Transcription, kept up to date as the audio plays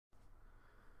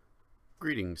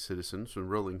Greetings, citizens from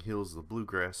rolling hills of the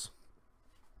bluegrass.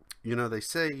 You know, they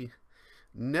say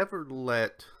never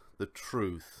let the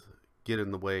truth get in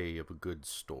the way of a good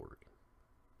story.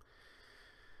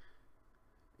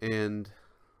 And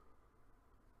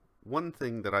one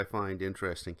thing that I find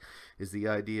interesting is the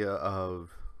idea of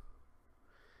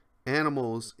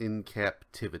animals in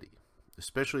captivity,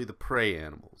 especially the prey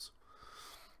animals.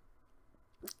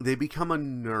 They become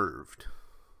unnerved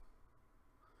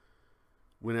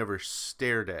whenever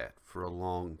stared at for a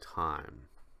long time.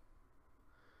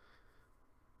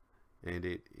 And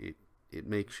it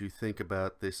makes you think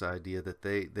about this idea that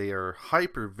they are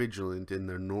hyper vigilant in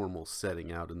their normal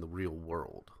setting out in the real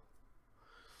world.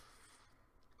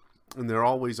 And they're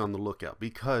always on the lookout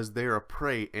because they're a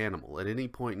prey animal. At any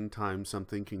point in time,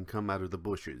 something can come out of the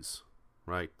bushes,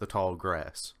 right? The tall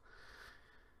grass,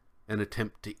 and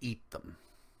attempt to eat them.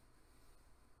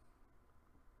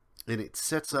 And it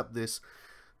sets up this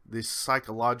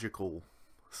psychological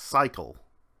cycle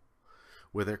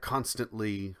where they're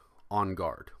constantly on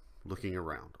guard, looking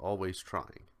around, always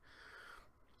trying.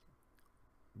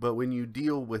 But when you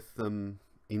deal with them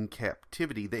in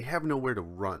captivity, they have nowhere to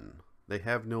run. They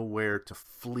have nowhere to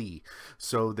flee.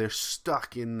 So they're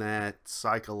stuck in that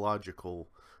psychological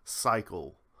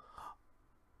cycle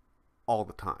all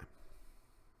the time.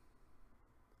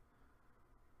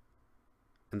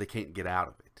 And they can't get out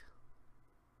of it.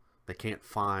 They can't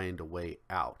find a way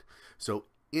out. So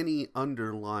any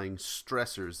underlying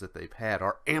stressors that they've had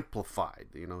are amplified.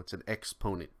 You know, it's an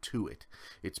exponent to it.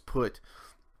 It's put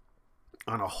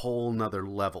on a whole nother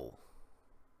level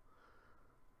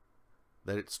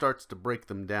that it starts to break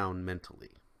them down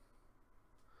mentally.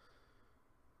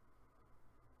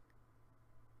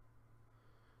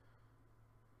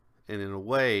 And in a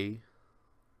way,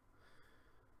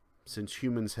 since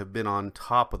humans have been on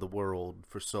top of the world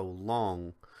for so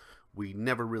long, we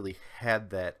never really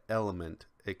had that element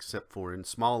except for in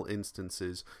small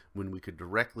instances when we could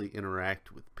directly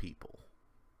interact with people.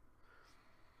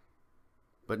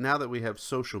 But now that we have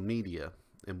social media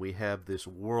and we have this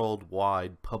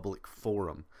worldwide public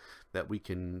forum that we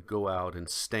can go out and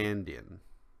stand in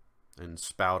and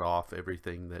spout off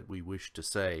everything that we wish to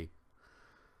say,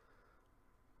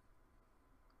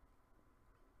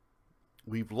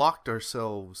 we've locked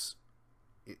ourselves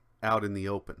out in the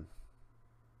open.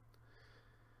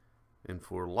 And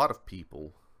for a lot of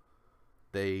people,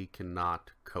 they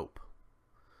cannot cope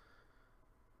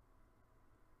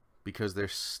because they're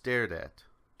stared at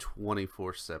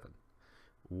 24/7.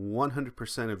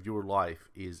 100% of your life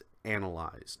is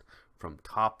analyzed from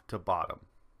top to bottom.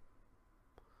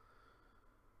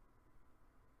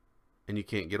 And you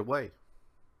can't get away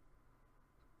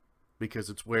because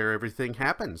it's where everything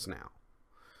happens now.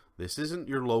 This isn't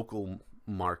your local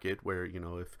market where, you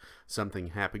know, if something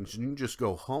happens, you can just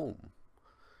go home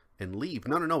and leave.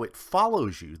 No, it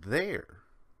follows you there.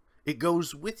 It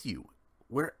goes with you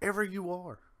wherever you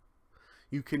are.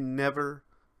 You can never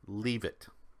leave it.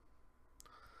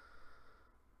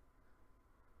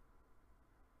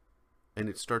 And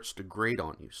it starts to grate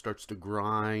on you, starts to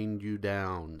grind you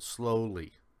down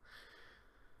slowly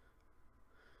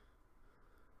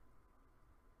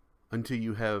until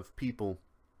you have people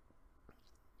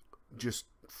just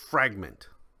fragment,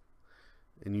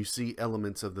 and you see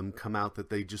elements of them come out that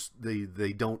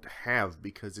they don't have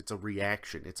because it's a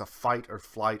reaction. It's a fight or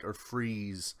flight or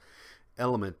freeze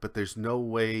element, but there's no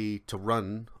way to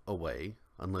run away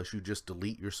unless you just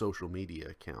delete your social media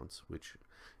accounts, which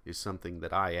is something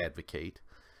that I advocate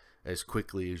as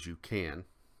quickly as you can.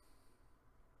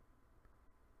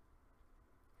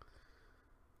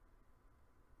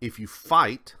 If you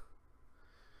fight,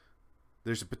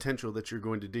 there's a potential that you're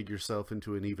going to dig yourself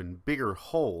into an even bigger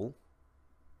hole.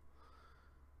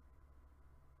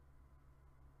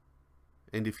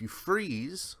 And if you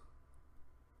freeze,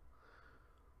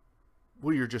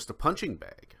 well, you're just a punching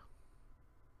bag.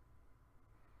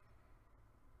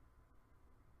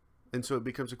 And so it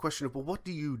becomes a question of, well, what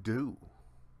do you do?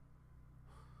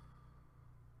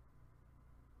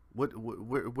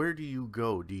 Where do you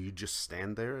go? Do you just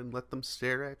stand there and let them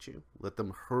stare at you? Let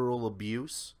them hurl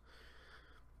abuse?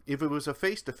 If it was a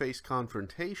face-to-face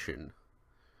confrontation,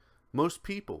 most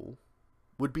people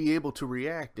would be able to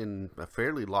react in a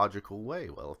fairly logical way.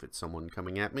 Well, if it's someone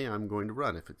coming at me, I'm going to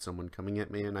run. If it's someone coming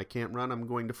at me and I can't run, I'm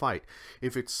going to fight.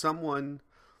 If it's someone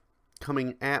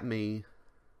coming at me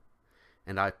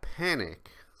and I panic,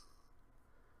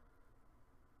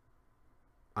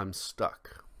 I'm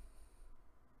stuck.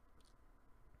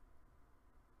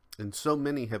 And so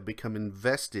many have become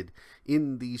invested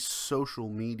in these social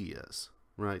medias,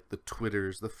 right? The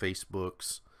Twitters, the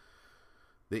Facebooks,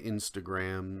 the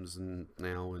Instagrams, and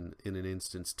now in an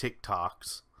instance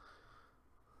TikToks,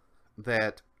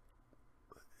 that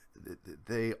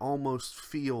they almost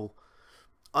feel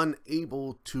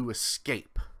unable to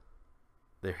escape.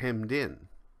 They're hemmed in.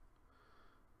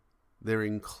 Their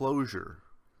enclosure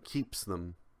keeps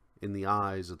them in the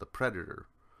eyes of the predator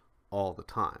all the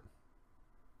time.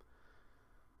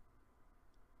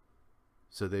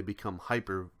 So they become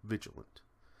hyper vigilant.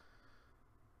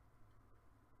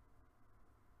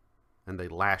 And they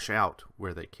lash out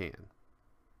where they can.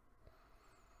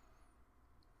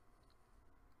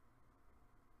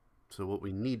 So what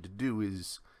we need to do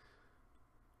is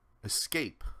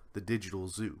escape the digital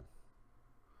zoo.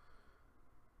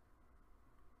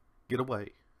 Get away.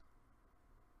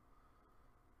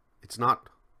 It's not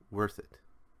worth it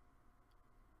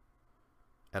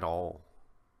at all.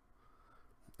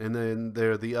 And then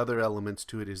there are the other elements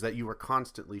to it, is that you are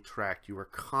constantly tracked. You are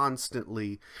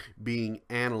constantly being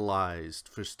analyzed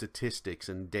for statistics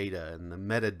and data and the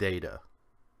metadata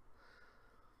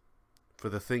for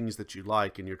the things that you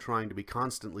like, and you're trying to be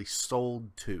constantly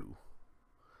sold to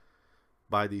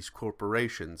by these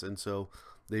corporations. And so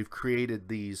they've created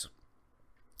these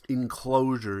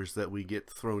enclosures that we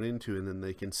get thrown into, and then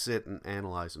they can sit and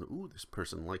analyze, and ooh, this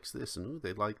person likes this, and ooh,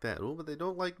 they like that, oh, but they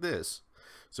don't like this,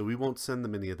 so we won't send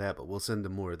them any of that, but we'll send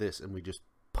them more of this. And we just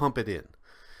pump it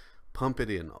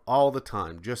in all the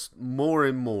time, just more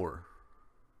and more.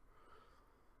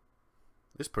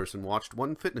 This person watched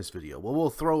one fitness video. Well, we'll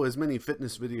throw as many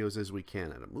fitness videos as we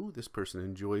can at them. Ooh, this person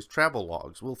enjoys travel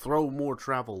logs. We'll throw more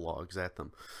travel logs at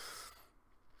them.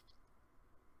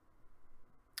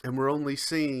 And we're only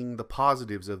seeing the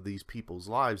positives of these people's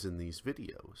lives in these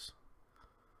videos.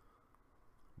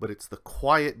 But it's the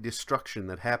quiet destruction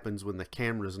that happens when the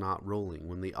camera's not rolling,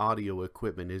 when the audio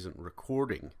equipment isn't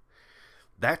recording.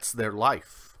 That's their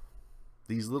life.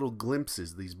 These little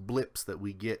glimpses, these blips that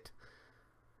we get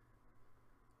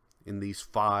in these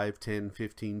 5, 10,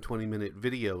 15, 20-minute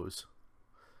videos,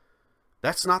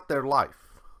 that's not their life.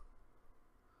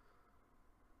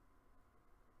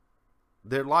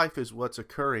 Their life is what's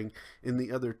occurring in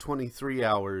the other 23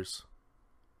 hours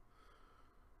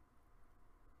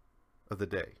of the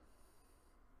day.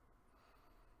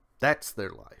 That's their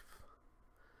life.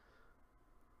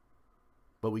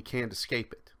 But we can't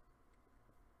escape it.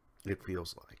 It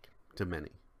feels like, to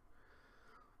many.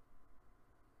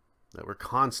 That we're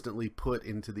constantly put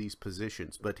into these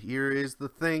positions. But here is the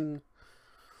thing.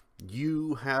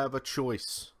 You have a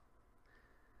choice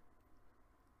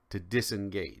to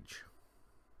disengage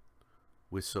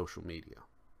with social media.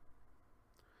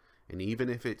 And even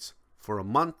if it's for a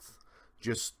month,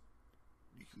 just,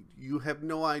 you have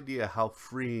no idea how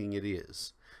freeing it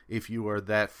is if you are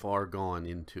that far gone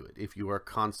into it, if you are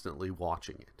constantly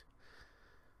watching it.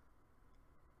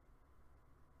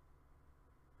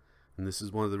 And this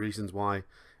is one of the reasons why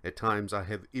at times I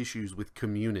have issues with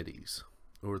communities,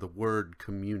 or the word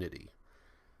community.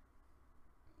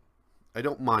 I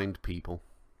don't mind people.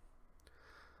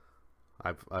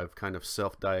 I've kind of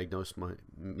self-diagnosed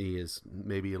me as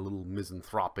maybe a little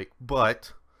misanthropic,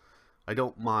 but I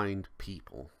don't mind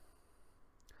people.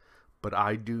 But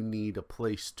I do need a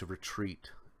place to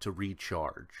retreat, to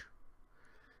recharge.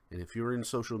 And if you're in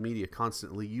social media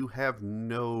constantly, you have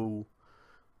no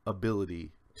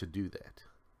ability to do that.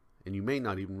 And you may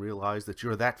not even realize that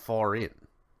you're that far in.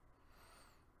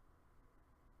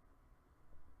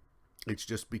 It's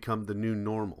just become the new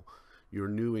normal. Your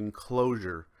new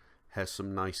enclosure has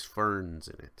some nice ferns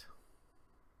in it.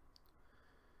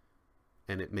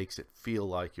 And it makes it feel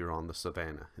like you're on the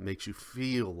savannah. It makes you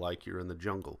feel like you're in the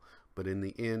jungle. But in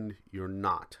the end, you're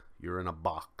not. You're in a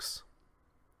box.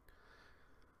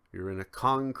 You're in a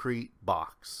concrete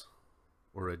box.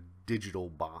 Or a digital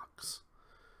box.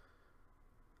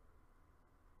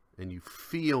 And you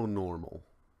feel normal.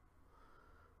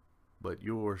 But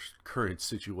your current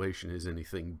situation is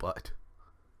anything but.